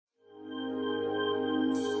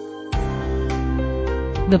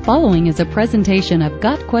The following is a presentation of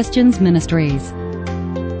Got Questions Ministries.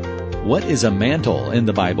 What is a mantle in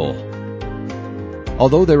the Bible?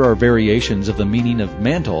 Although there are variations of the meaning of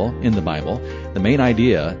mantle in the Bible, the main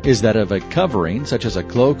idea is that of a covering such as a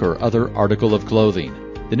cloak or other article of clothing.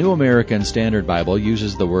 The New American Standard Bible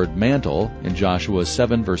uses the word mantle in Joshua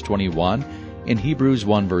 7 verse 21 and Hebrews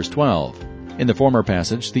 1 verse 12. In the former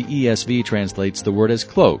passage, the ESV translates the word as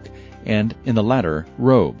cloak, and in the latter,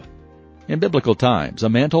 robe. In biblical times, a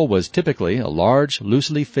mantle was typically a large,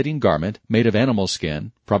 loosely fitting garment made of animal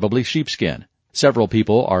skin, probably sheepskin. Several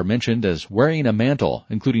people are mentioned as wearing a mantle,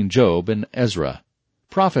 including Job and Ezra.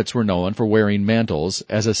 Prophets were known for wearing mantles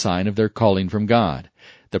as a sign of their calling from God.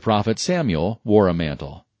 The prophet Samuel wore a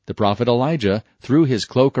mantle. The prophet Elijah threw his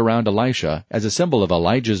cloak around Elisha as a symbol of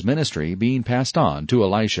Elijah's ministry being passed on to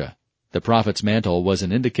Elisha. The prophet's mantle was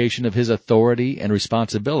an indication of his authority and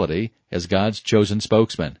responsibility as God's chosen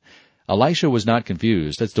spokesman. Elisha was not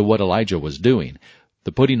confused as to what Elijah was doing.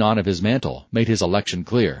 The putting on of his mantle made his election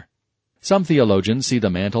clear. Some theologians see the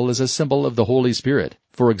mantle as a symbol of the Holy Spirit.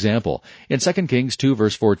 For example, in 2 Kings 2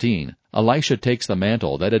 verse 14, Elisha takes the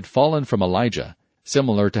mantle that had fallen from Elijah,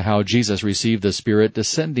 similar to how Jesus received the Spirit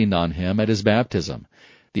descending on him at his baptism.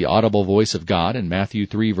 The audible voice of God in Matthew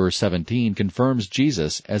 3 verse 17 confirms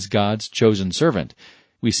Jesus as God's chosen servant.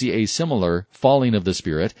 We see a similar falling of the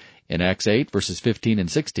Spirit in Acts 8 verses 15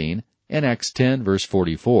 and 16, and Acts 10 verse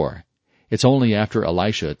 44. It's only after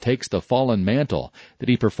Elisha takes the fallen mantle that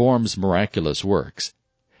he performs miraculous works.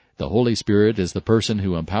 The Holy Spirit is the person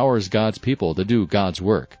who empowers God's people to do God's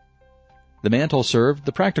work. The mantle served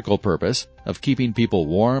the practical purpose of keeping people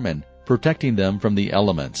warm and protecting them from the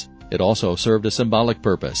elements. It also served a symbolic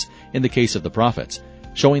purpose, in the case of the prophets,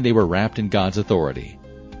 showing they were wrapped in God's authority.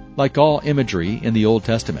 Like all imagery in the Old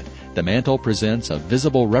Testament, the mantle presents a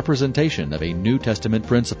visible representation of a New Testament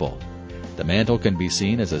principle. The mantle can be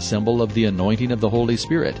seen as a symbol of the anointing of the Holy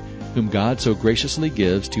Spirit, whom God so graciously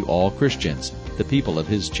gives to all Christians, the people of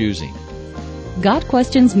His choosing. Got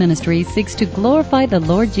Questions Ministry seeks to glorify the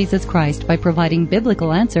Lord Jesus Christ by providing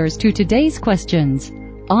biblical answers to today's questions.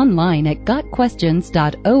 Online at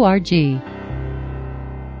gotquestions.org.